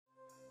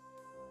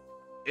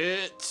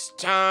It's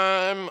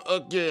time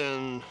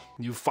again.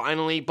 You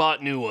finally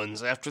bought new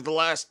ones after the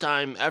last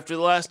time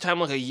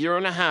like a year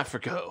and a half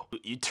ago.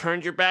 You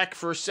turned your back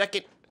for a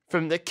second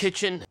from the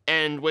kitchen,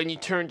 and when you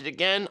turned it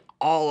again,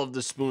 all of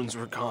the spoons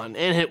were gone,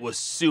 and it was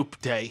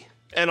soup day.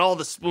 And all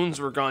the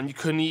spoons were gone. You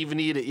couldn't even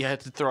eat it. You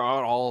had to throw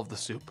out all of the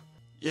soup.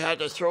 You had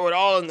to throw it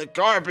all in the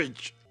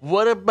garbage.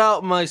 What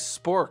about my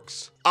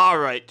sporks? All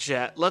right,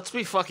 chat,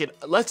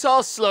 let's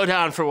all slow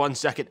down for 1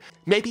 second.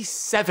 Maybe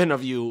 7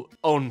 of you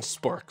own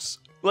sporks.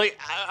 Like,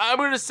 I'm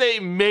gonna say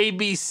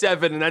maybe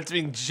 7, and that's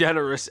being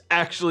generous,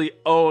 actually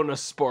own a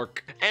spork.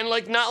 And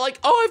like, not like,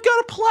 oh, I've got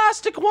a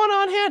plastic one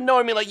on hand. No,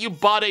 I mean like you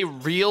bought a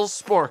real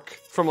spork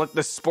from like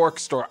the spork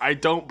store. I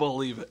don't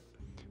believe it.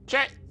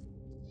 Chat,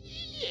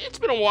 it's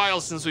been a while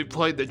since we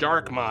played the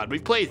dark mod. We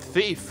played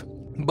Thief,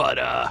 but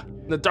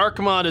the dark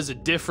mod is a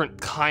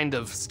different kind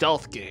of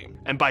stealth game.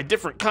 And by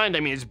different kind, I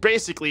mean it's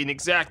basically an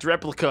exact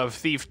replica of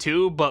Thief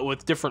 2, but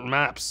with different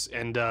maps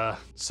and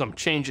some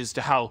changes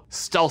to how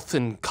stealth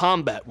and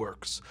combat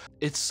works.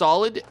 It's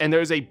solid, and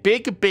there's a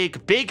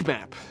big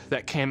map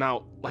that came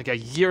out like a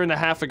year and a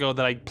half ago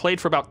that I played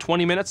for about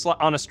 20 minutes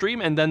on a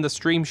stream, and then the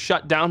stream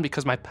shut down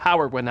because my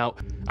power went out.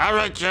 All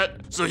right,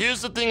 chat. So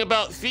here's the thing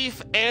about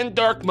Thief and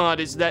Dark Mod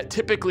is that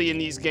typically in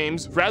these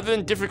games, rather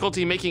than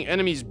difficulty making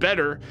enemies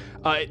better,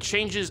 it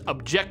changes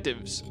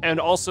objectives and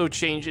also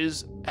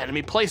changes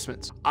enemy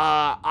placements.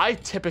 I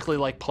typically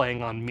like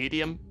playing on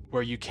medium,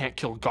 where you can't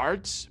kill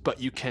guards, but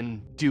you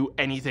can do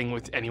anything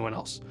with anyone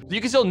else.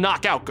 You can still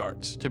knock out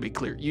guards, to be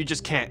clear. You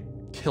just can't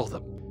kill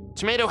them.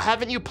 Tomato,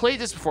 haven't you played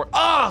this before?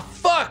 Oh,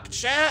 fuck,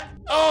 chat.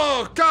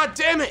 Oh, god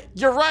damn it.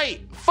 You're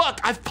right.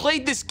 Fuck, I've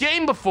played this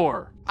game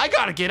before. I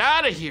gotta get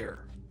out of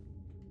here.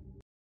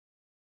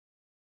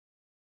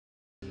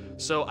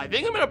 So I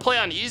think I'm gonna play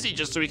on easy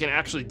just so we can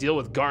actually deal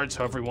with guards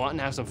however we want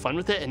and have some fun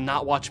with it and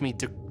not watch me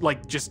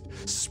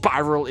just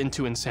spiral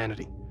into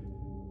insanity.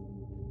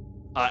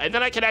 And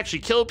then I can actually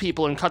kill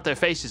people and cut their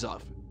faces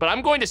off. But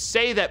I'm going to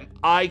say that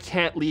I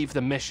can't leave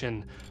the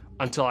mission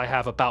until I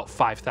have about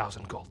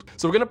 5,000 gold.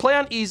 So we're gonna play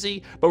on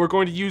easy, but we're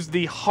going to use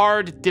the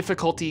hard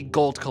difficulty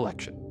gold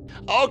collection.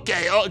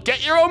 Okay,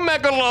 get your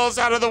omegalos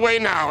out of the way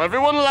now.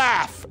 Everyone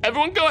laugh.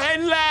 Everyone go ahead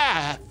and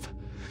laugh.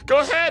 Go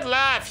ahead,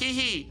 laugh, hee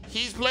hee.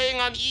 He's playing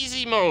on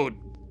easy mode.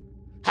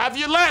 Have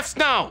your laughs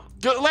now.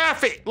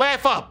 Laugh it,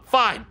 laugh up,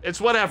 fine,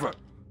 it's whatever.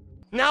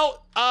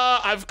 Now,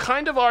 I've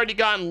kind of already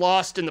gotten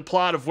lost in the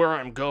plot of where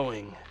I'm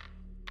going.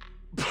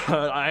 But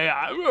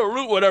I'm gonna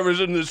root whatever's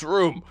in this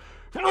room.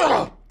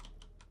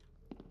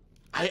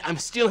 I'm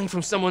stealing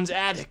from someone's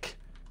attic.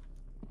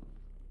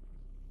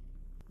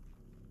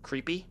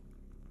 Creepy.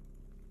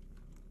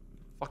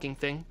 Fucking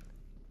thing.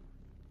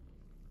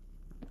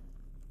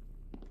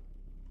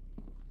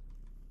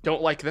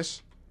 Don't like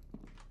this.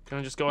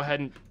 Gonna just go ahead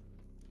and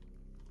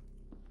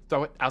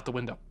throw it out the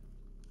window.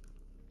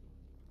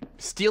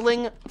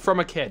 Stealing from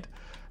a kid.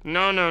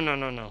 No.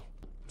 I'm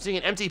seeing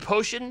an empty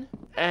potion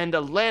and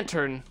a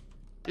lantern.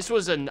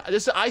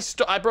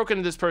 I broke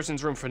into this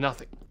person's room for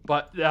nothing.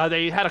 But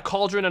they had a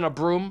cauldron and a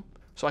broom,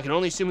 so I can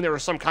only assume they were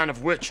some kind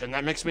of witch, and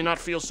that makes me not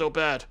feel so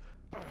bad.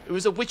 It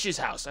was a witch's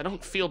house. I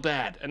don't feel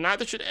bad, and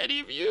neither should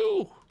any of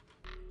you.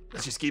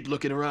 Let's just keep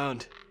looking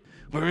around.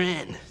 We're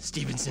in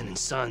Stevenson and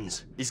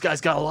Sons. These guys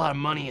got a lot of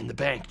money in the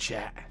bank,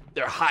 chat.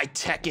 They're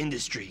high-tech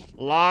industry.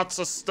 Lots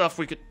of stuff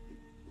we could...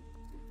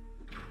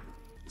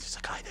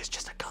 There's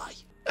just a guy.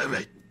 All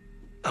right,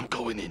 I'm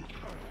going in.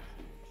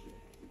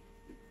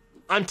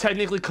 I'm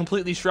technically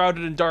completely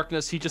shrouded in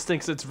darkness. He just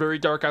thinks it's very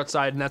dark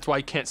outside, and that's why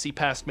he can't see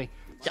past me.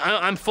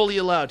 I'm fully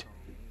allowed.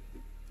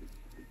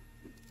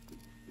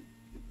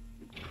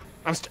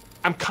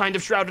 I'm kind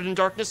of shrouded in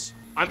darkness.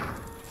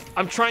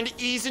 I'm trying to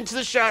ease into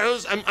the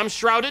shadows. I'm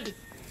shrouded.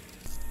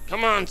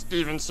 Come on,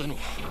 Stevenson.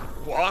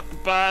 Walk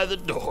by the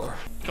door.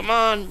 Come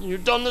on,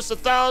 you've done this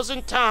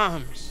 1,000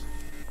 times.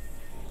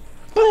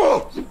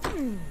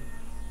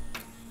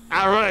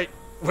 All right,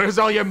 where's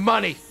all your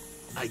money?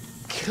 I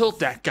killed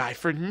that guy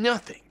for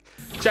nothing.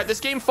 Chat, this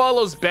game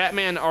follows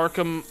Batman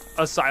Arkham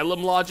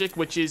Asylum logic,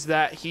 which is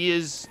that he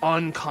is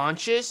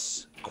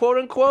unconscious, quote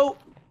unquote,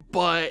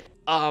 but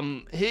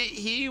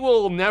he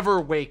will never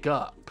wake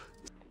up.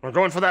 We're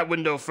going for that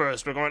window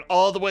first. We're going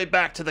all the way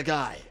back to the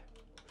guy.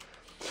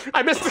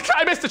 I missed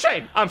the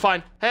chain. I'm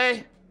fine.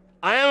 Hey,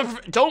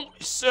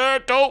 sir,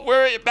 don't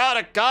worry about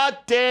a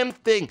goddamn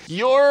thing.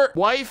 Your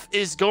wife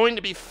is going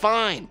to be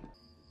fine.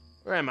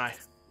 Where am I?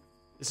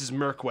 This is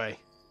Merkway.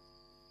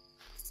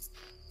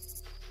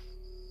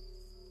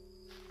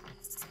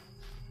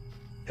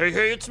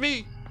 Hey, it's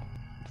me.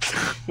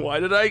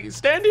 Why did I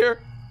stand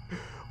here?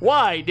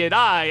 Why did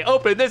I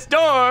open this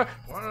door?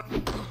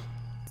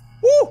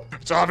 Woo!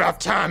 It's all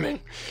about timing.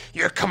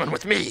 You're coming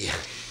with me.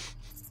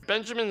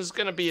 Benjamin's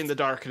gonna be in the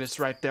darkness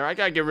right there. I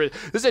gotta get rid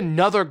of... There's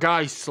another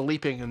guy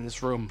sleeping in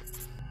this room.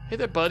 Hey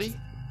there, buddy.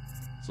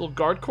 It's little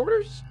guard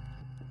quarters?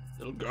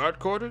 Little guard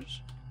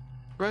quarters?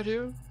 Right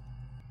here?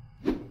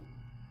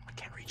 I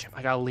can't reach him.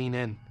 I gotta lean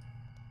in.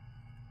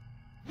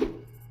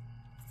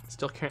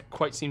 Still can't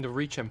quite seem to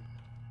reach him.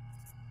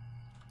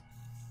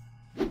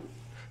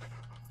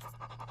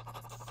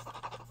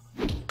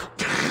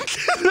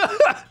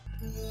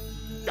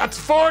 That's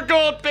 4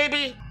 gold,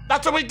 baby.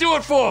 That's what we do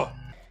it for.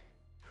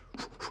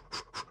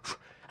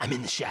 I'm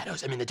in the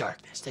shadows. I'm in the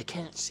darkness. They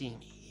can't see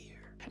me here.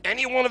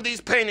 Any one of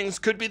these paintings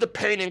could be the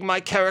painting my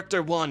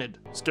character wanted.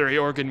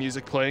 Stereo organ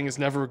music playing is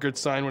never a good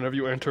sign whenever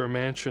you enter a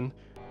mansion.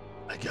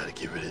 I gotta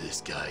get rid of this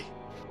guy.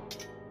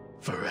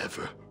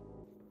 Forever.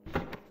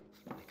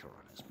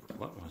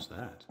 What was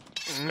that?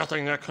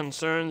 Nothing that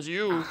concerns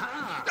you.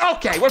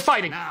 Okay, we're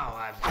fighting.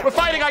 We're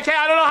fighting. I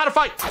don't know how to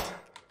fight.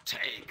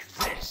 Take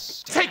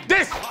this. Take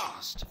this.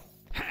 Fast.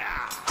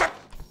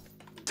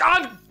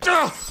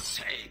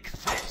 Take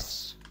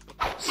this.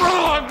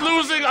 I'm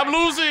losing. I'm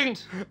losing.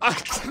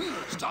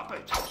 Stop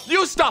it.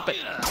 You stop it.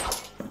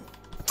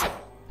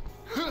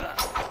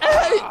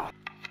 Hey.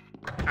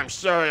 I'm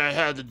sorry I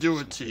had to do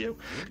it to you.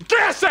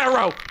 Gas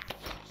arrow.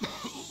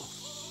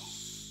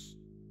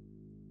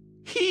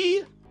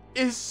 He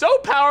is so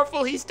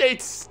powerful he stayed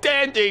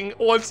standing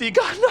once he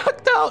got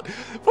knocked out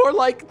for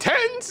like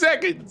 10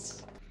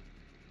 seconds.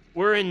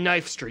 We're in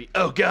Knife Street.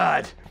 Oh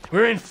God,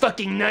 we're in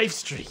fucking Knife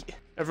Street.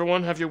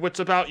 Everyone have your wits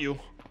about you.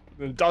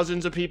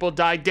 Dozens of people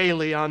die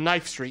daily on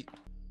Knife Street.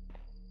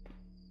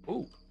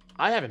 Ooh,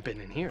 I haven't been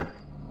in here.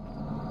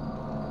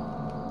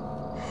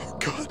 Oh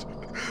God,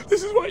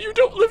 this is why you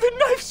don't live in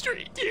Knife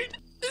Street, dude.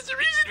 There's the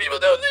reason people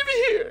don't live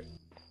here.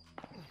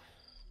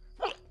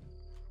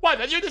 Why,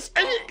 man, you're this...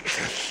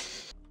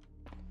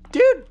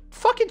 Dude,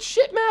 fucking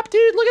shit map,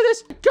 dude. Look at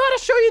this. Gotta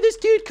show you this,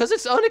 dude, because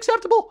it's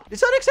unacceptable.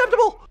 It's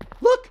unacceptable.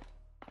 Look.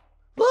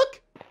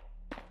 Look.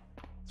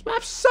 This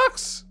map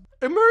sucks.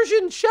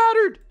 Immersion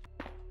shattered.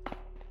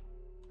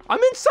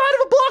 I'm inside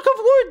of a block of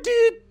wood,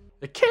 dude.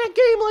 I can't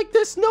game like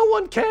this. No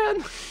one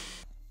can.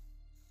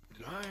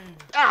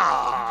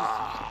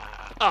 Ow,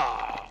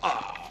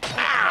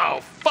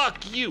 fuck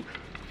you.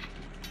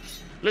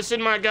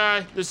 Listen, my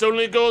guy, this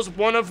only goes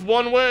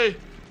one way.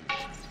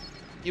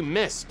 You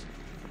missed.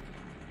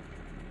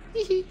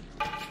 Hee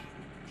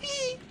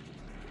hee.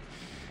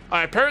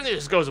 Alright, apparently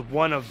this goes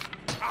one of...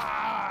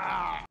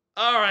 Alright,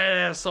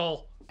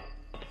 asshole.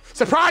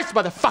 Surprise,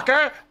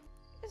 motherfucker!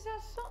 Is there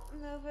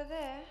something over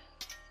there?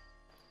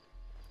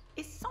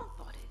 Is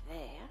somebody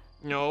there?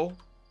 No.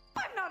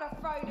 I'm not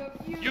afraid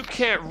of you. You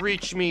can't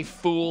reach me,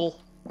 fool.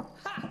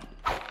 Ow!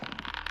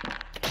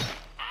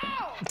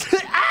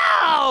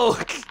 Ow!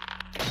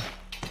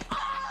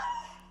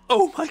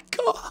 Oh my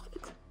God.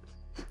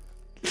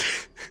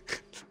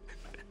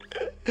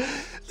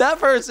 That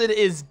person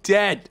is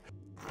dead.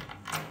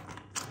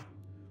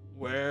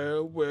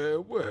 Where,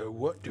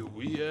 what do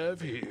we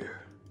have here?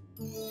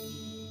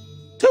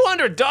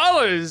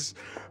 $200?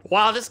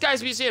 Wow, this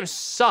guy's museum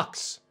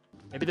sucks.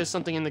 Maybe there's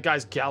something in the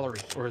guy's gallery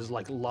or his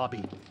like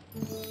lobby.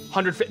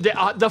 150,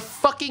 the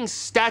fucking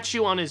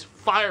statue on his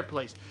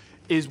fireplace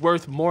is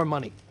worth more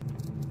money.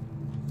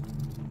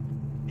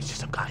 It's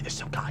just some guy, there's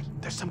some guy.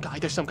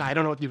 I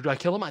don't know what to do. Do I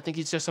kill him? I think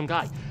he's just some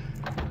guy.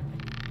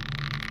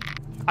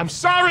 I'm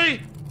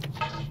sorry!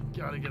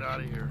 Gotta get out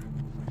of here.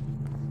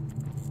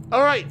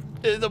 All right,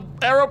 the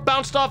arrow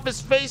bounced off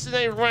his face and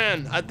they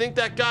ran. I think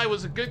that guy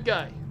was a good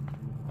guy.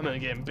 I'm gonna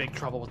get in big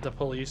trouble with the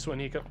police when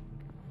he comes.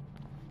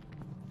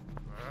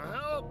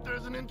 Help,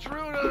 there's an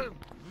intruder.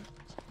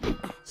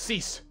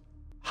 Cease.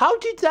 How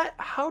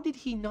did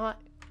he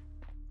not?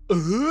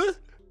 Oh,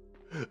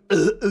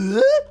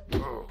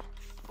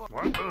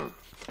 what?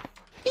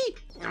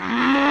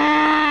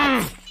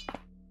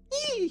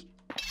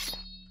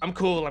 I'm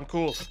cool.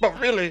 But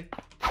really,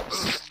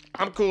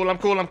 I'm cool. I'm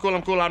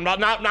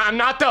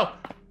not though.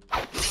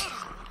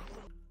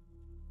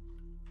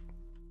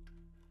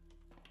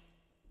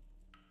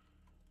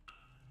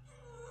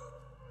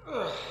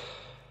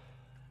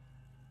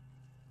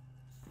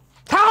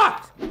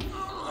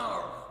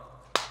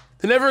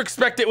 They never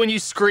expect it when you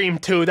scream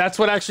too. That's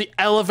what actually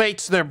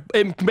elevates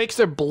it makes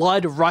their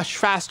blood rush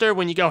faster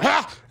when you go,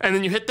 ha! And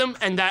then you hit them,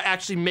 and that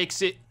actually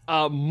makes it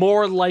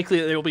more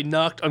likely that they will be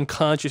knocked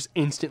unconscious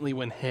instantly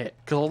when hit,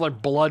 because all their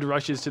blood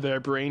rushes to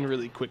their brain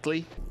really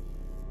quickly.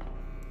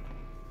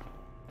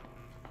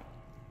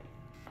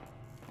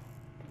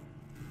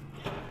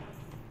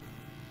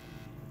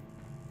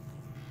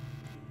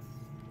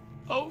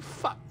 Oh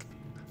fuck.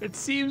 It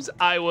seems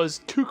I was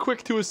too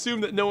quick to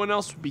assume that no one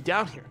else would be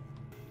down here.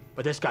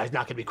 But this guy's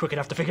not gonna be quick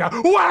enough to figure out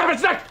what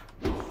happens next!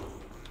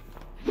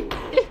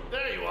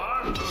 There you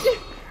are.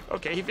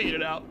 Okay, he figured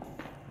it out.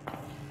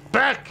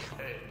 Back!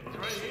 Hey, he's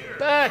right here.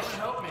 Back!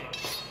 Help me.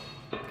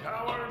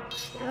 Coward.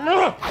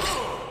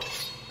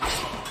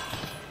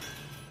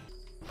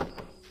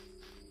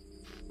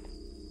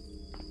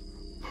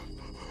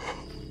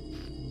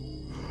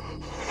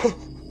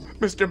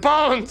 Mr.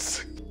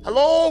 Bonds!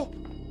 Hello?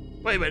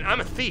 Wait,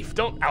 I'm a thief.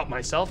 Don't out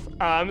myself.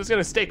 I'm just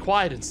gonna stay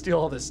quiet and steal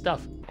all this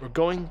stuff. We're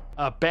going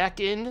back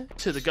in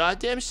to the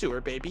goddamn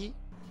sewer, baby.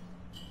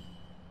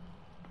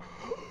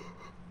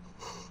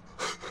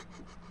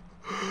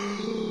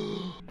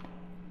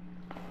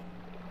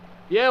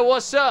 Yeah,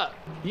 what's up?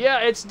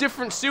 Yeah, it's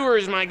different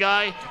sewers, my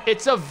guy.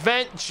 It's a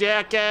vent,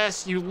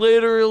 jackass. You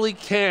literally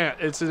can't.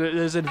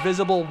 There's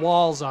invisible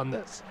walls on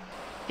this.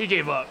 He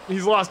gave up.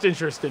 He's lost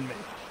interest in me.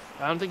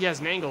 I don't think he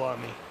has an angle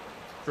on me.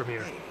 from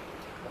here. Hey,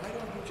 why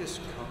don't you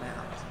just come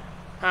out?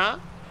 Huh?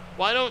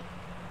 Why don't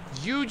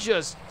you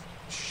just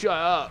shut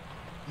up?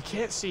 You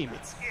can't see me.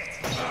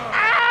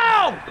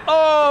 Ow!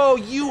 Oh,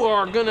 you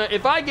are gonna,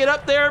 if I get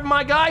up there,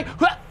 my guy.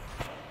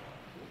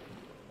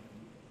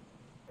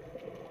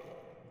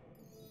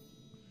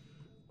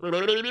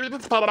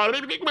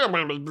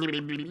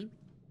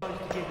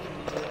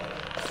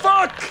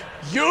 Fuck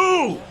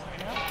you!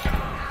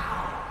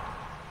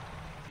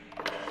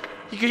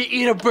 You gonna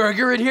eat a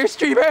burger in here,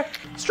 Streamer?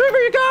 Streamer,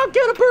 you gotta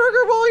get a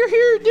burger while you're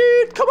here,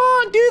 dude. Come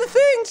on, do the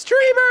thing,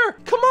 Streamer.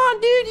 Come on,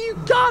 dude, you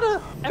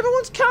gotta.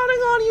 Everyone's counting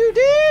on you,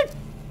 dude.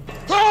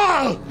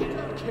 Ah!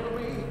 Don't kill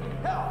me!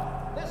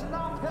 Help! There's an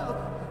armed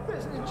help!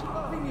 There's an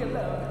intruder! Leave me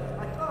alone!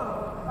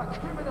 A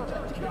criminal!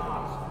 Don't kill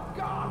us!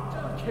 God,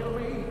 don't kill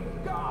me!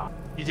 God!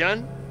 You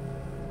done?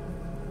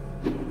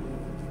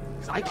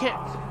 'Cause I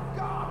can't.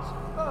 God!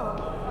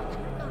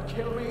 Don't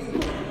kill me!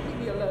 Leave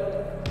me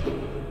alone!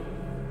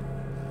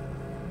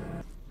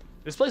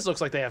 This place looks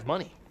like they have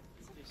money.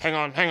 Hang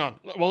on, hang on.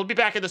 We'll be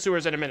back in the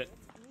sewers in a minute.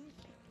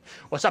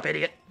 What's up,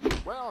 idiot?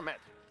 Well met.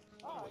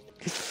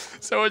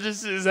 Someone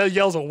just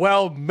yells,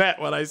 well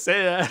met when I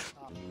say that.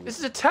 This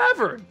is a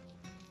tavern.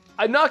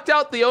 I knocked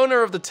out the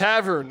owner of the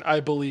tavern,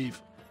 I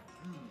believe.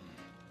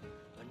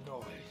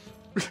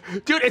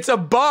 Dude, it's a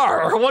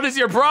bar. What is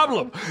your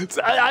problem?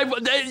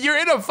 You're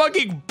in a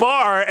fucking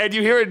bar and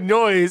you hear a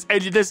noise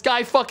and this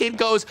guy fucking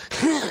goes,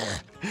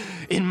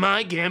 in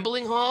my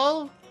gambling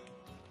hall?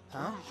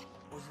 Huh?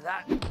 Was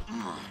that?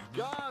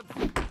 God,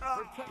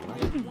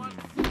 protect me once.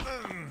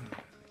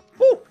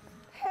 Woo.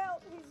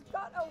 Help, he's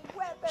got a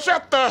weapon.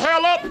 Shut the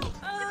hell up!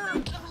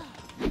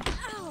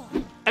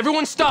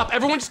 Everyone stop.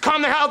 Everyone just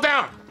calm the hell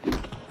down.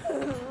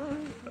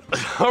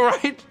 All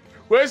right.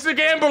 Where's the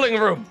gambling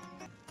room?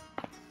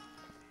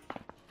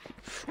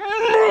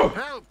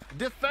 Help!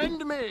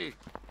 Defend me!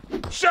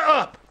 Shut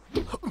up!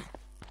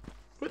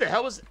 Who the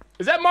hell is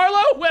that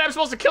Marlo? Wait, I'm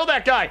supposed to kill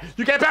that guy.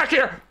 You get back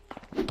here.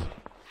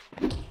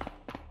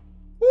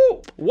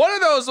 Woo. One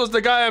of those was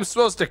the guy I'm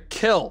supposed to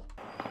kill.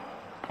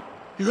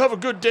 You have a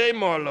good day,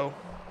 Marlo.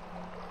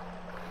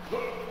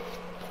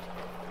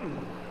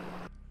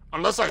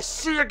 Unless I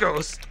see a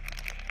ghost.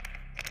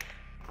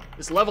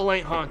 This level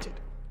ain't haunted.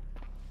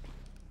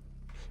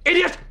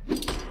 Idiot!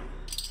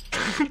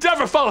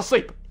 Never fall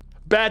asleep.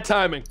 Bad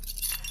timing.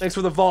 Thanks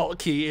for the vault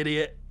key,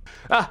 idiot.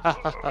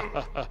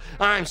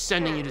 I'm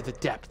sending you to the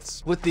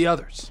depths with the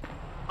others.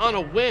 On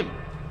a whim.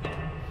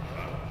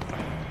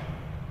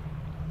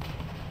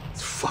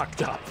 It's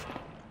fucked up.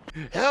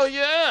 Hell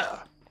yeah!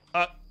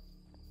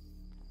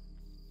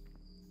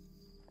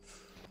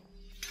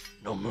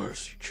 No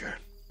mercy, Chen.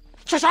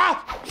 Shut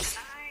up!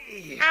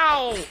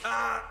 Ow!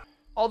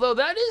 Although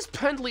that is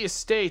Pendley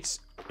Estates.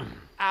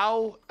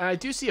 Ow. And I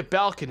do see a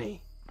balcony.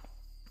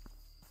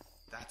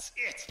 That's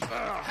it. You've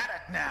had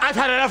it now. I've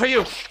had enough of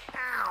you!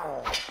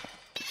 Ow!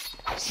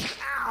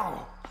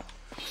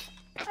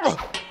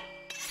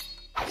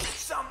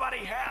 Somebody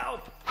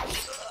help!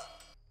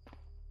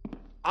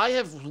 I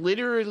have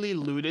literally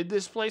looted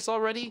this place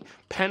already.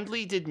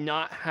 Pendley did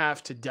not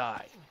have to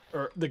die.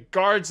 Or the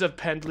guards of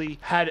Pendley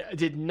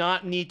did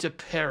not need to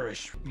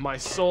perish. My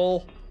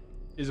soul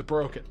is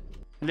broken.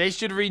 They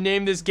should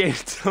rename this game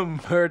to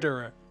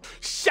Murderer.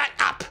 Shut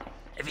up!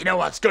 If you know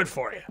what's good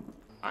for you.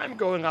 I'm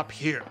going up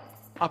here,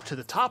 up to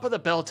the top of the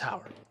bell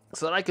tower,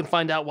 so that I can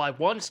find out why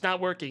one, it's not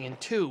working, and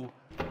two,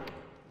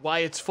 why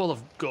it's full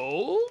of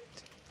gold?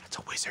 That's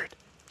a wizard.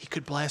 He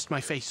could blast my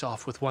face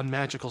off with one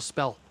magical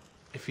spell,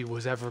 if he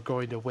was ever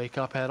going to wake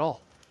up at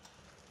all.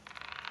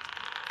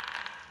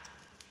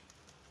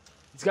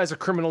 These guys are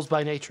criminals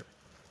by nature.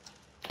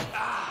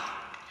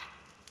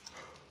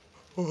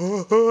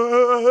 Oh,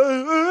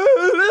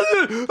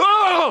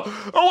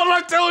 what did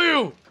I tell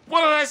you?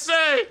 What did I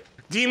say?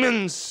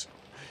 Demons.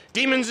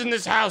 Demons in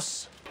this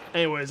house.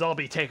 Anyways, I'll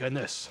be taking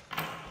this.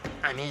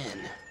 I'm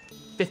in.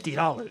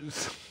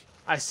 $50.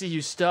 I see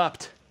you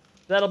stopped.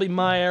 That'll be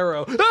my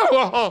arrow.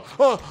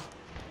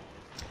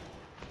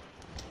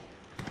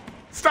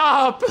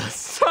 Stop!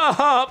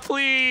 Stop,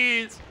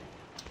 please!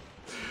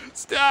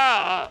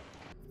 Stop!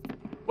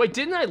 Wait,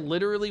 didn't I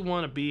literally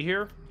want to be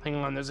here? Hang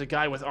on, there's a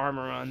guy with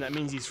armor on. That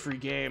means he's free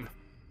game.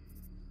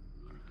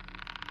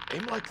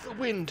 Aim like the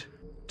wind.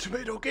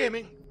 Tomato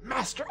Gaming.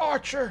 Master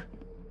Archer.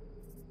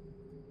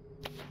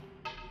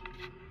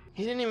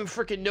 He didn't even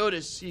freaking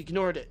notice. He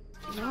ignored it.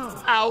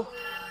 Ow.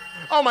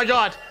 Oh my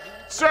god.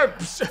 Sir.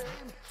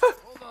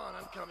 Hold on,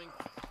 I'm coming.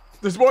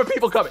 There's more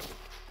people coming.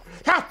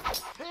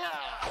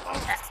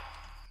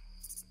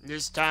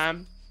 This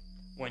time,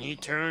 when he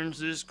turns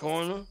this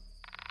corner,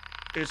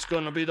 it's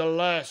gonna be the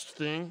last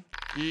thing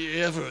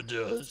he ever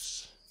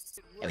does.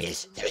 There he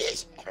is. There he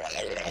is.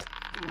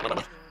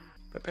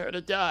 Prepare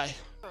to die.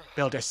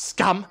 Builder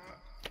scum.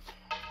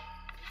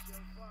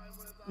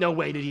 No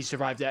way did he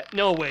survive that.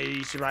 No way did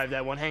he survive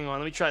that one. Hang on,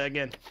 let me try that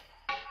again.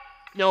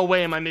 No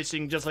way am I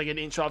missing just like an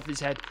inch off his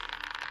head.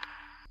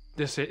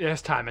 This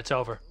time it's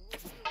over.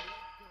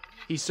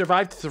 He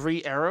survived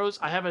 3 arrows.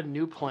 I have a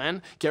new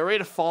plan. Get ready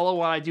to follow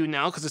what I do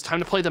now, because it's time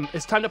to play to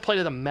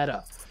the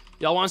meta.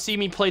 Y'all want to see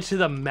me play to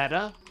the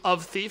meta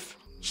of Thief?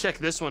 Check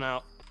this one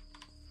out.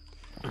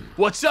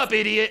 What's up,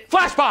 idiot?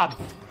 Flash bomb!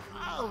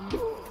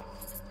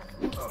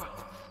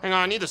 Hang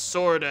on, I need the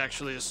sword,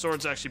 actually. The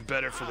sword's actually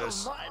better for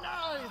this. My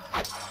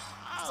knife!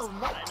 Oh,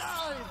 my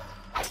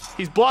knife!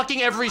 He's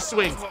blocking every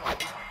swing.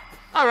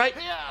 All right,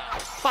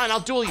 fine, I'll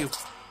duel you.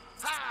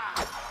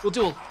 We'll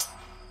duel.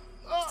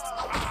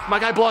 My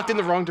guy blocked in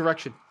the wrong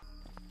direction.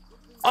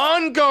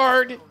 On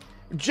guard,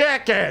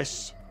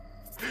 jackass.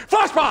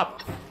 Flash bomb!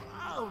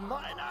 Oh,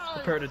 my knife!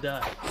 Prepare to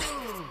die.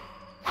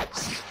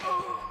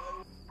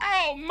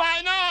 Oh,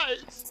 my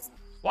eyes!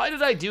 Why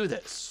did I do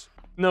this?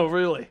 No,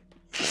 really.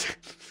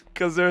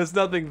 Because there's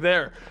nothing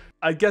there.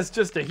 I guess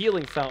just a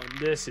healing fountain.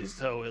 This is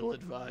so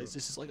ill-advised.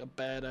 This is like a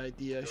bad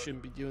idea. I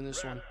shouldn't be doing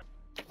this one.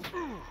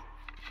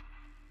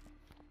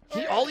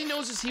 All he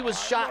knows is he was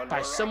shot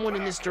by someone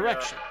in this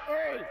direction.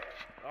 Hey,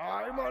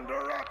 I'm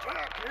under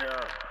attack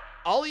here.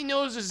 All he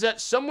knows is that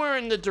somewhere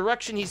in the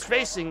direction he's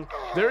facing,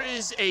 there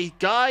is a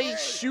guy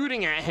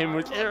shooting at him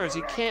with arrows.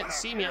 He can't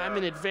see me. I'm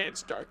in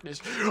advanced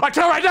darkness. I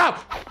tell right now!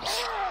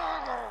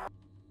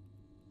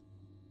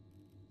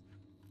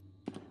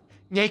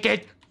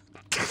 Naked.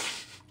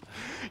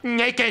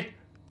 Naked.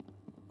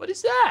 What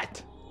is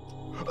that?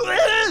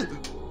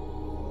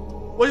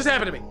 What just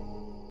happened to me?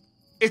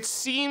 It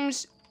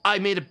seems I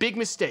made a big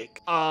mistake.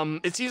 I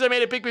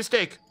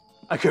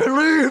can't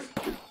leave.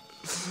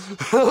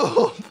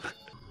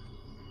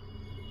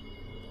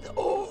 The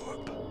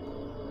orb.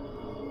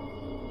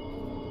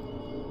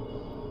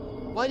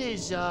 What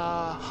is,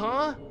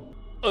 huh?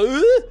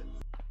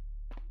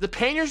 The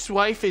painter's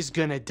wife is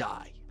gonna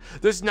die.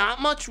 There's not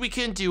much we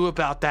can do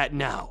about that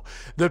now.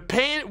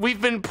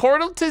 We've been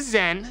portaled to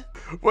Zen.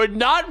 We're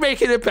not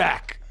making it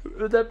back.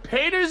 The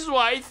painter's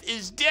wife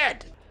is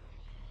dead.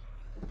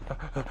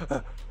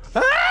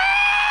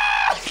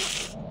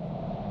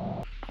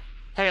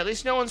 Hey, at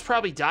least no one's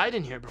probably died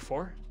in here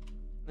before.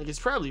 Like, it's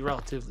probably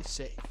relatively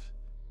safe.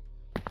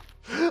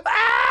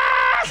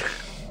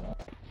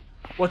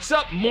 What's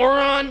up,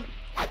 moron?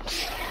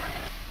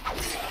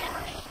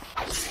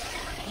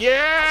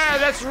 Yeah,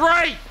 that's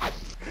right.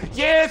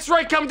 Yeah, that's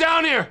right, come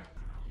down here.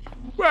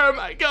 Where am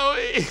I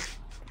going?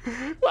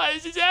 Why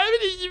is this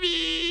happening to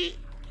me?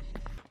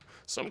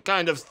 Some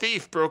kind of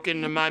thief broke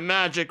into my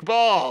magic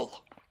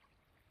ball.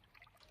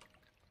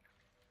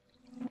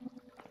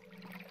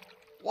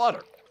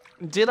 Water.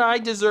 Did I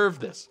deserve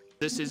this?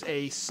 This is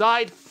a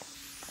side.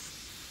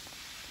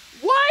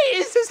 Why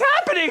is this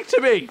happening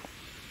to me?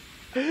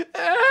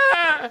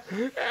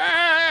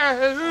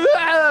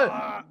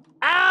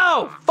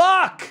 Ow!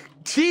 Fuck!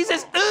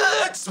 Jesus!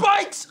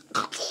 Spikes!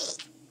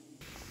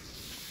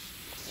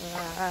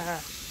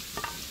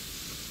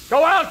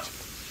 Go out!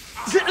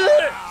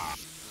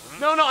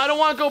 No, I don't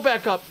want to go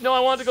back up. No, I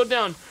want to go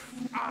down.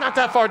 Not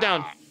that far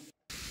down.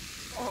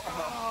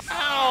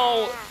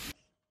 Ow!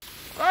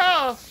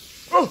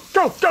 Oh,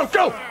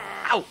 go!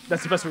 Ow!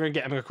 That's the best we're gonna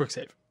get. I'm gonna quick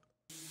save.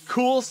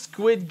 Cool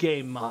Squid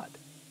Game mod.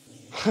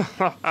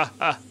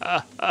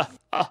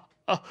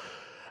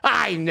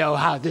 I know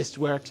how this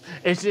works.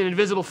 It's an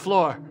invisible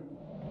floor.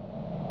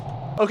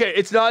 Okay,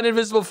 it's not an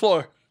invisible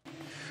floor.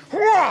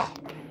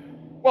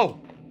 Whoa!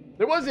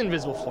 There was an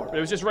invisible floor, but it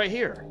was just right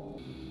here.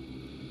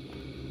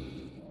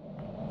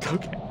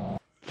 Okay.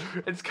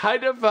 It's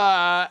kind of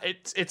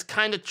it's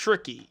kind of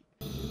tricky.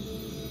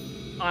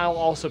 I'll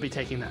also be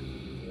taking that.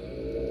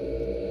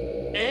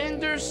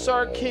 Anders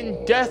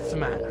Sarkin Death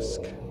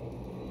Mask.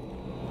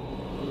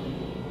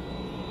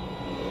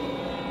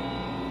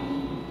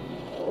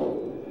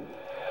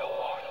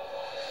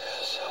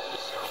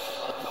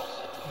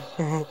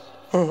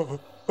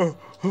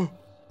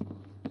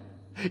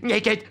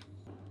 Naked.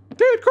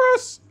 Dude,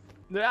 Chris.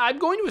 I'm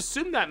going to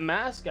assume that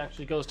mask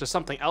actually goes to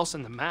something else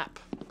in the map,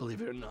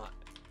 believe it or not.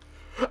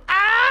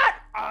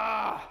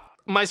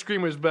 My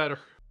screamer's better.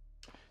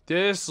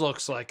 This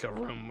looks like a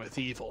room with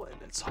evil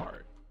in its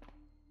heart.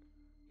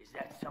 Is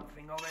that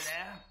something over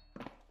there?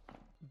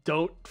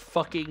 Don't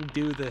fucking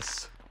do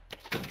this.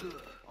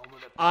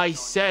 I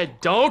said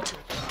don't.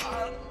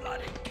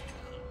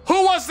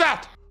 Who was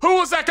that? Who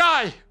was that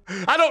guy?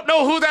 I don't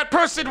know who that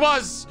person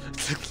was.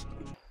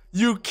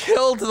 You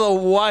killed the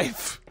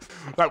wife.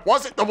 That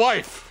wasn't the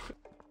wife.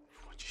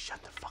 Would you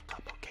shut the fuck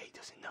up, okay? He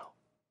doesn't know.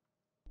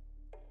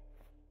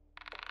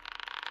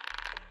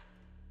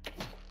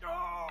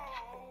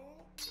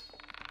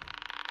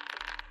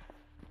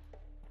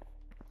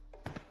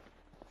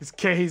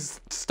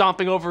 He's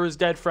stomping over his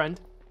dead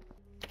friend.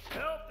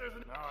 Help,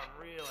 now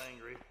I'm real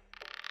angry.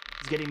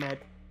 He's getting mad.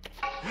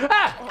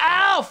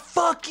 Ow!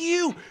 Fuck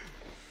you!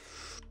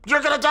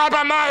 You're gonna die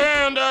by my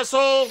hand,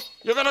 asshole!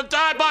 You're gonna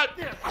die by...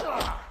 I'm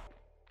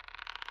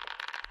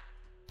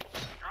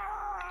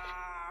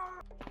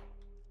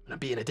gonna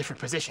be in a different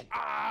position.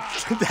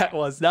 That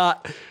was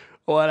not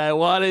what I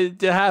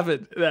wanted to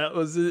happen. That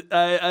was...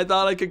 I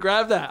thought I could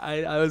grab that.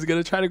 I was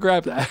gonna try to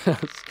grab that.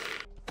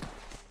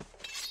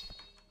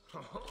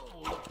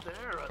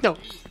 No.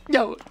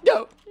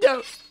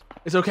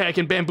 It's okay, I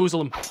can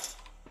bamboozle him.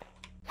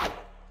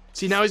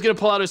 See, now he's gonna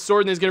pull out his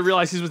sword and he's gonna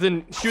realize he's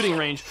within shooting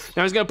range.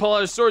 Now he's gonna pull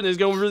out his sword and he's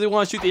gonna really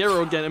want to shoot the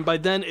arrow again, and by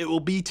then it will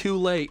be too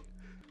late.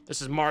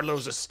 This is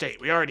Marlowe's estate.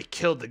 We already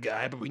killed the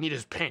guy, but we need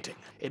his painting.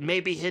 It may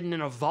be hidden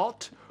in a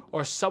vault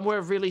or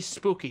somewhere really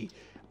spooky.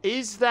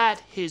 Is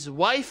that his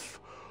wife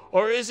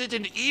or is it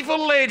an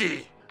evil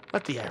lady?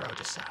 Let the arrow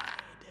decide.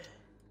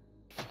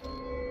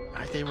 All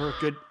right, they were a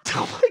good,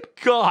 oh my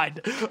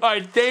God. All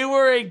right, they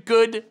were a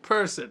good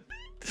person.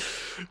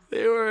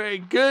 They were a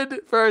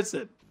good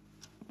person.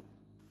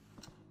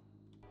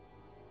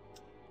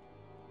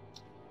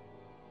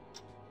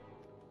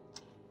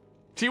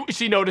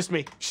 She noticed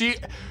me. She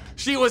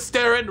was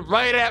staring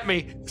right at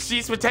me.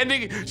 She's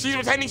pretending she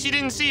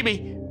didn't see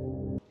me.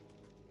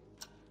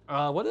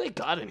 What do they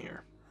got in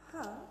here?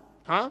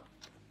 Huh?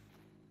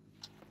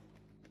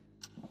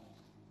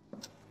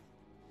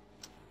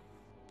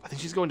 I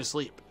think she's going to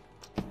sleep.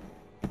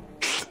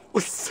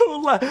 Was so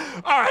loud.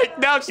 All right,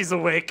 now she's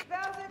awake.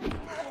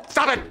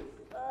 Stop it!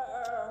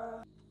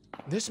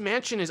 This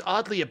mansion is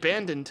oddly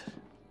abandoned.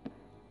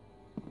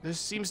 There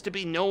seems to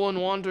be no one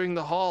wandering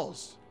the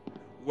halls.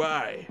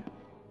 Why?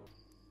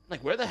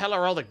 Like, where the hell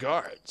are all the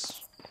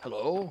guards?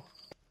 Hello?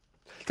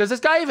 Does this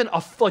guy even,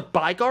 like,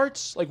 buy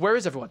guards? Like, where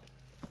is everyone?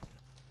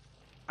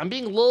 I'm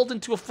being lulled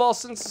into a false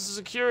sense of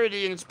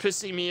security and it's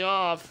pissing me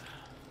off.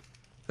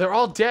 They're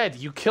all dead.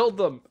 You killed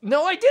them.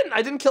 No, I didn't.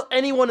 I didn't kill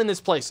anyone in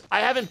this place. I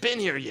haven't been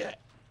here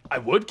yet. I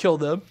would kill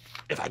them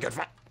if I could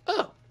find.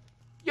 Oh.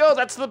 Yo,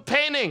 that's the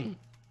painting.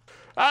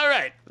 All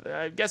right.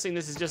 I'm guessing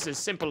this is just as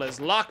simple as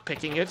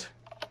lockpicking it.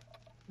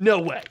 No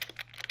way.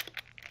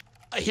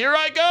 Here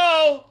I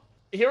go.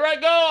 Here I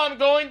go.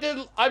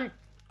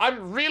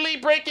 I'm really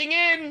breaking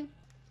in.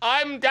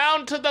 I'm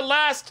down to the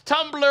last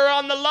tumbler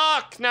on the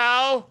lock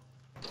now.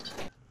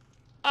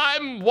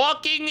 I'm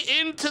walking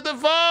into the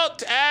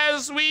vault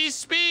as we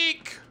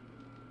speak.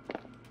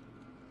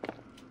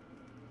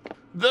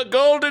 The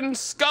golden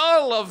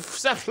skull of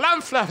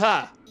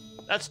Seflamflaha.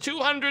 That's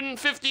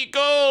 250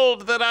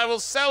 gold that I will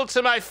sell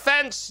to my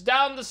fence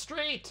down the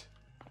street.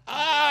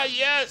 Ah,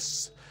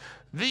 yes.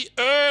 The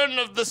urn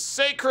of the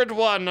sacred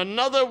one.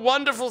 Another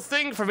wonderful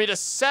thing for me to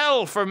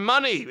sell for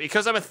money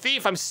because I'm a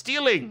thief. I'm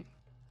stealing.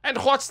 And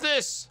what's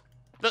this?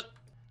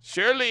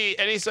 Surely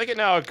any second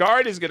now a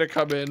guard is gonna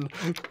come in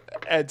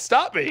and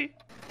stop me.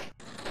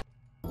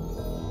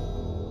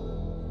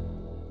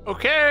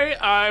 Okay,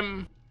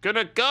 I'm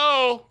gonna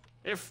go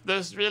if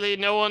there's really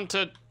no one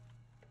to.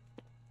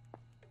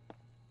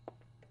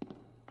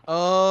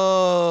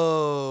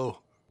 Oh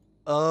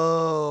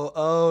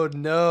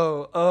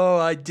no. Oh,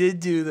 I did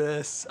do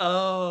this.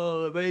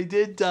 Oh, they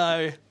did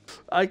die.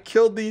 I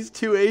killed these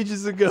two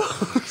ages ago.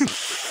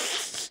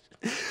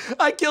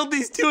 I killed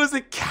these two as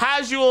a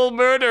casual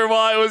murder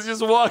while I was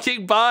just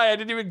walking by. I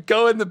didn't even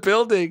go in the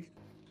building.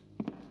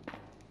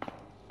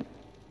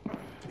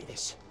 Give me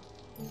this.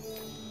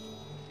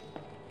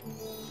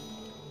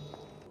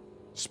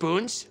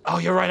 Spoons? Oh,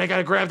 you're right. I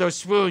gotta grab those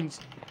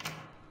spoons.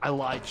 I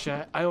lied,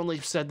 chat. I only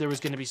said there was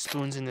gonna be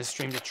spoons in this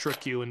stream to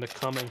trick you into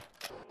coming.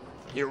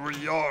 Here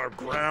we are,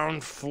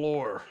 ground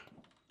floor.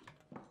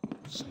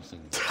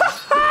 Something.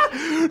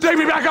 Take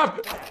me back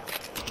up!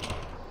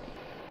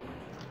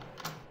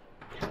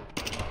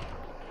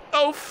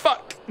 Oh,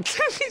 fuck.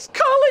 He's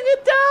calling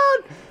it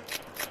down.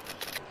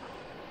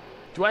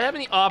 Do I have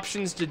any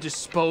options to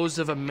dispose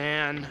of a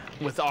man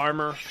with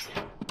armor?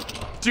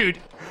 Dude,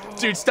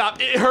 stop.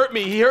 It hurt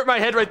me. He hurt my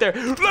head right there.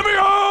 Let me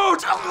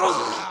out!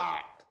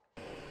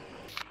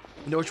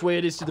 You know which way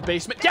it is to the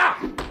basement? Yeah!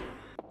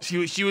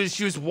 She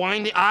was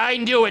winding. I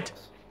knew it.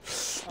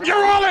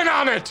 You're all in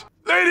on it!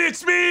 Lady,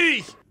 it's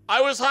me!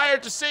 I was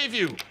hired to save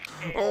you.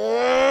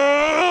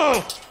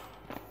 Oh!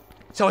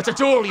 So it's a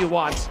duel you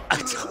want.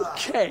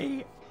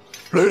 Okay.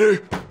 Lady,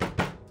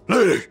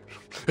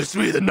 it's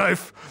me, the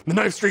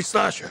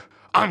KnifeStreetSlasher.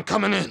 I'm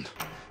coming in.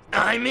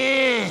 I'm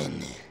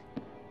in.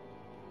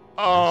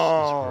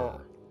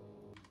 Oh.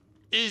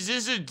 Is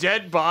this a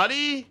dead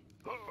body?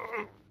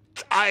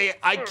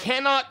 I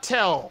cannot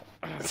tell.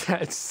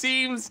 That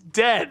seems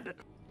dead.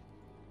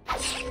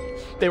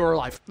 They were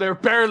alive. They were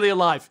barely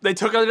alive. They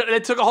took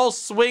a whole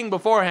swing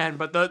beforehand,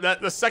 but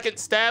the second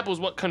stab was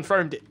what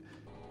confirmed it.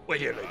 Wait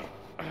here, lady.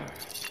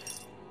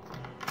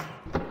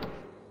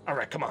 All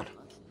right, come on.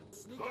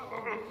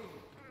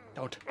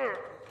 Don't.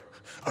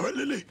 All right,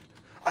 Lily.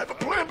 I have a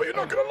plan, but you're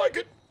not gonna like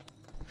it.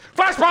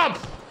 Flash bomb!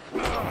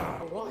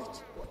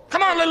 What?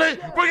 Come on, Lily.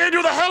 We're gonna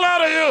do the hell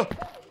out of you.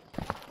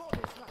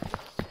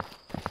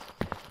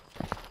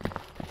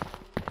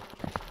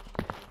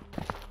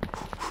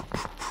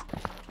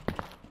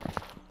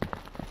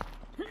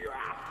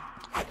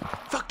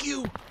 Fuck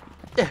you.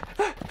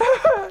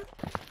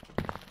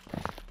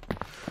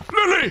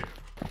 Lily!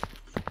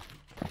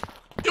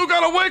 You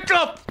gotta wake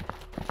up!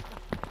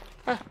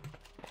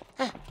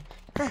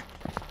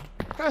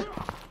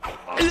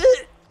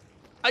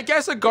 I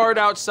guess a guard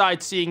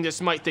outside seeing this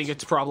might think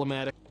it's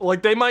problematic.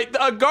 Like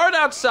a guard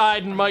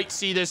outside might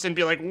see this and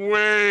be like,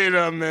 wait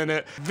a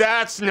minute,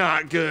 that's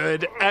not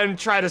good, and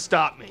try to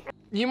stop me.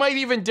 You might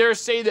even dare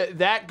say that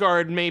that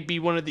guard may be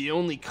one of the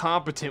only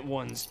competent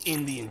ones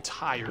in the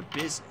entire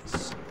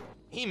business.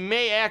 He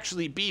may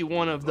actually be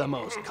one of the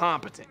most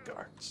competent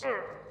guards.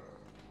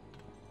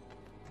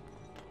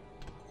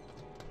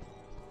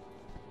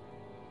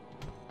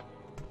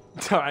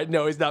 All right,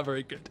 no, he's not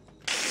very good.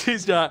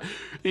 He's not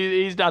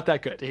that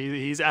good.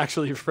 He's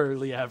actually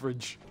fairly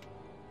average.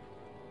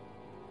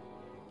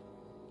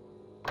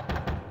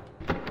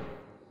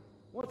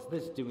 What's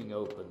this doing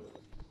open?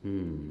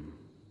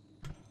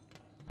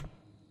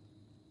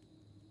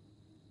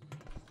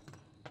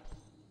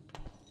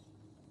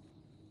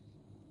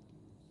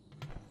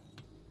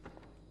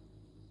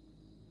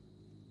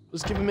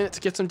 Let's give him a minute to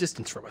get some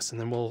distance from us,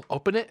 and then we'll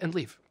open it and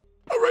leave.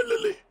 All right,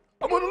 Lily.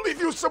 I'm gonna leave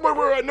you somewhere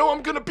where I know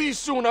I'm gonna be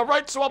soon. All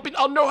right, so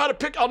I'll know where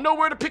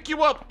to pick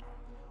you up.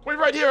 Wait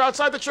right here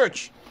outside the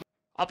church.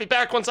 I'll be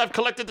back once I've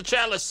collected the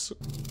chalice.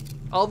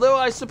 Although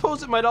I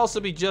suppose it might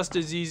also be just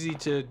as easy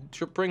to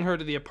bring her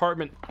to the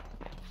apartment.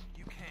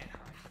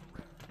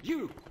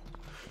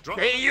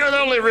 Hey, you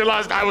only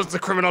realized I was the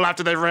criminal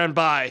after they ran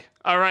by.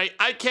 All right,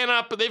 I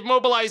cannot, but they've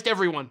mobilized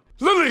everyone.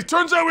 Lily,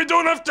 turns out we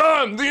don't have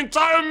time. The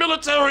entire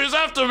military is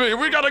after me.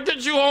 We gotta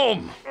get you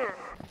home.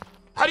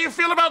 How do you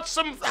feel about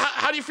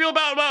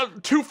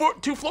two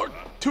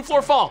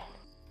floor fall?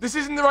 This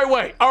isn't the right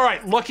way. All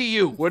right, lucky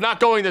you. We're not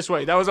going this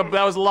way. That was a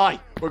lie.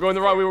 We were going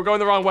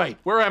the wrong way.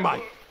 Where am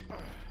I?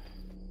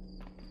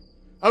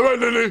 All right,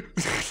 Lily.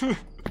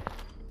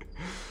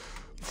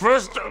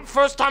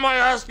 First time I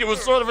asked you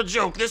was sort of a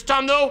joke. This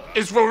time, though,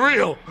 is for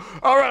real.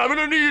 All right, I'm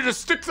gonna need you to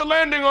stick the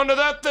landing onto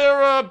that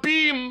there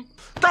beam.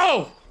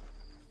 Go!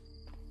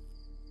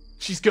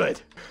 She's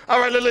good. All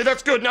right, Lily,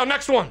 that's good. Now,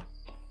 next one.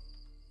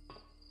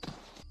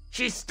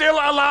 She's still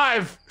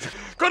alive.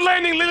 Good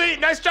landing, Lily.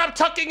 Nice job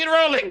tucking and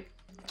rolling.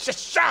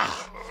 Sha-sha.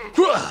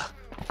 What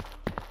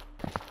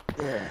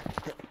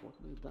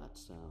made that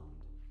sound?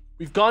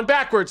 We've gone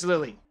backwards,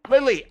 Lily.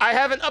 Lily, I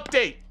have an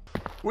update.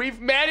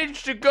 We've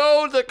managed to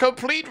go the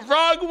complete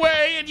wrong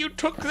way, and you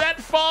took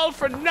that fall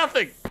for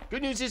nothing.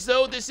 Good news is,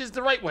 though, this is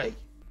the right way.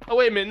 Oh,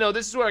 wait a minute. No,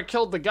 this is where I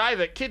killed the guy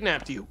that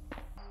kidnapped you.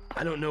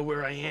 I don't know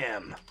where I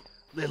am.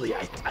 Lily,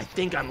 I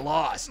think I'm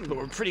lost, but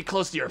we're pretty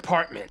close to your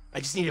apartment. I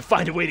just need to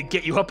find a way to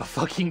get you up a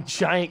fucking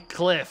giant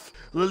cliff.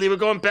 Lily, we're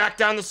going back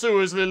down the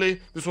sewers,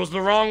 Lily. This was the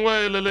wrong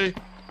way, Lily.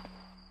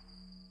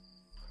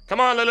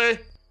 Come on, Lily.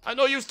 I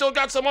know you still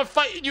got someone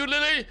fighting you,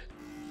 Lily.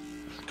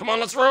 Come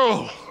on, let's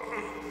roll.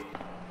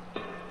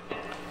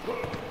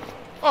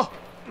 Oh,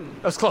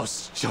 that was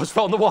close. She almost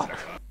fell in the water.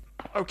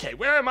 Okay,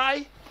 where am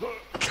I?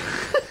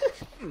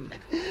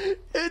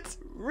 It's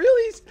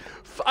really...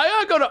 I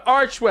gotta go to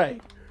Archway.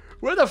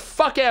 Where the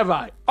fuck am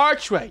I?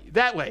 Archway,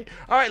 that way.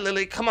 All right,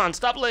 Lily, come on,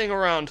 stop laying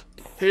around.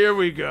 Here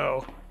we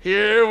go.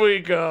 Here we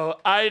go.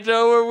 I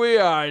know where we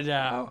are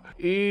now.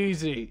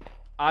 Easy.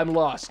 I'm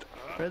lost.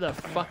 Where the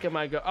fuck am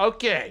I going?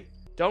 Okay.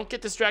 Don't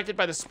get distracted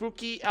by the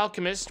spooky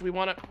alchemist. We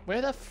wanna...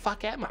 Where the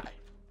fuck am I?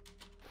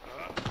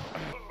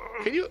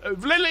 Can you...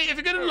 Lily, if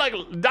you're gonna, like,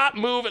 not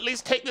move, at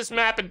least take this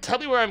map and tell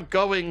me where I'm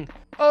going.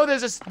 Oh,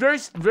 there's this very,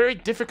 very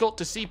difficult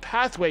to see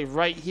pathway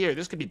right here.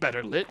 This could be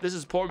better lit. This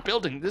is poor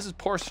building. This is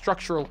poor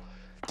structural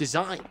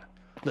design.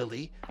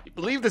 Lily, you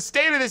believe the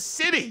state of this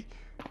city.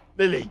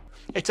 Lily,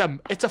 it's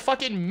a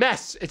fucking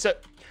mess. It's a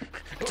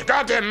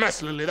goddamn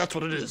mess, Lily. That's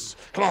what it is.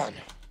 Come on.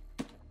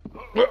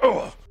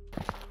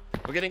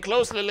 We're getting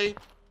close, Lily.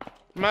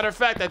 Matter of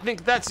fact, I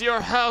think that's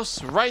your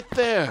house right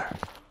there.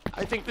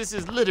 I think this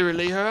is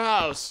literally her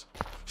house.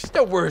 She's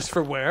no worse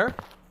for wear.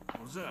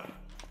 What's that?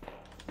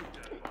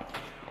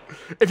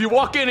 If you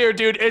walk in here,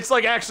 dude, it's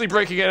like actually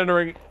breaking and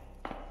entering.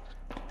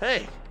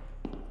 Hey,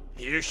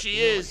 here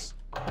she is.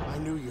 I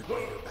knew you'd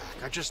bring her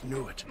back. I just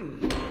knew it.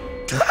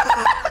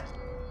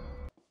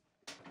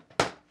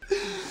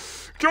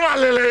 Come on,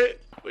 Lily.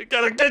 We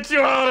gotta get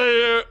you out of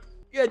here.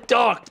 Get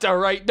docked, all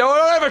right? No,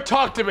 don't ever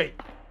talk to me.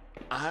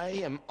 I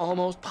am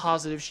almost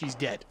positive she's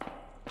dead.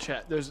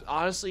 Chat, there's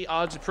honestly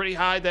odds are pretty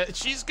high that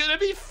she's gonna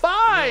be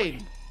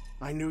fine.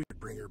 I knew you'd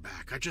bring her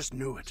back. I just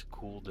knew it.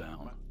 Cool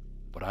down.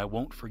 But I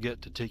won't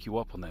forget to take you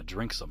up on that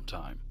drink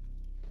sometime.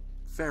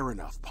 Fair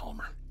enough,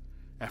 Palmer.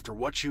 After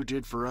what you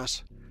did for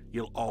us,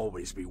 you'll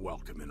always be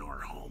welcome in our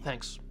home.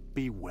 Thanks.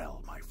 Be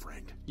well, my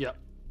friend. Yep.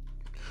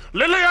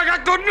 Lily, I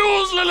got good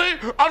news,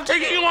 Lily. I'm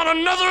taking you on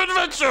another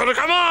adventure.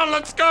 Come on,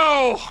 let's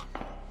go.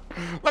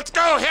 Let's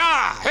go,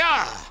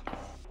 here.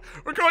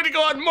 We're going to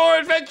go on more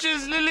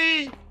adventures,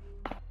 Lily.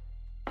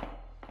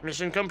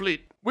 Mission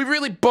complete. We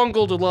really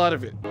bungled a lot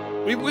of it.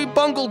 We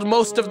bungled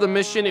most of the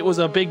mission. It was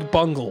a big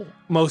bungle,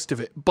 most of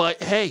it.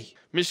 But hey,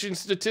 mission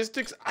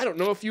statistics, I don't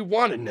know if you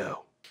want to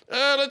know.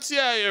 Let's see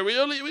here.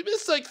 We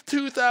missed like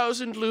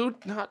 2,000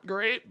 loot. Not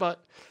great,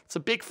 but it's a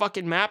big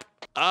fucking map.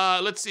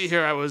 Let's see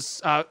here. I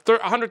was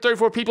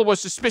 134 people were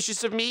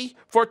suspicious of me.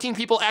 14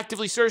 people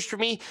actively searched for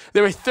me.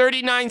 There were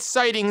 39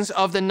 sightings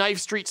of the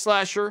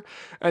KnifeStreetSlasher,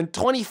 and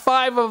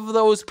 25 of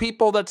those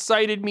people that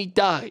sighted me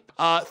died.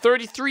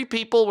 33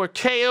 people were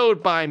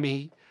KO'd by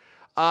me.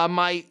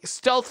 My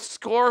stealth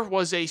score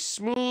was a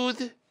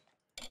smooth,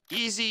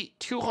 easy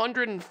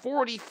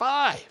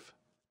 245.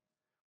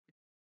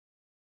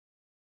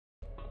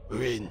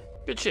 We're in.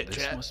 Good shit, This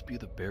chat. must be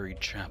the buried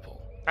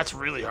chapel. That's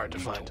really hard to I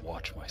need find. to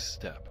watch my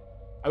step.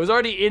 I was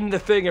already in the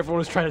thing everyone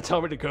was trying to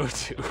tell me to go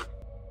to.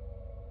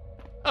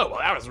 Oh, well,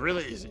 that was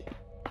really easy.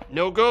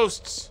 No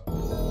ghosts.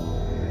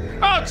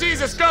 Oh,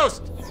 Jesus,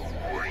 ghost!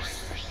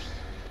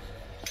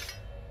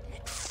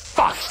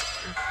 Fuck!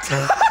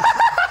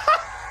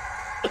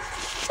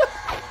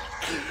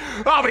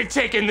 I'll be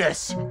taking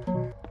this!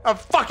 The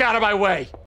fuck out of my way!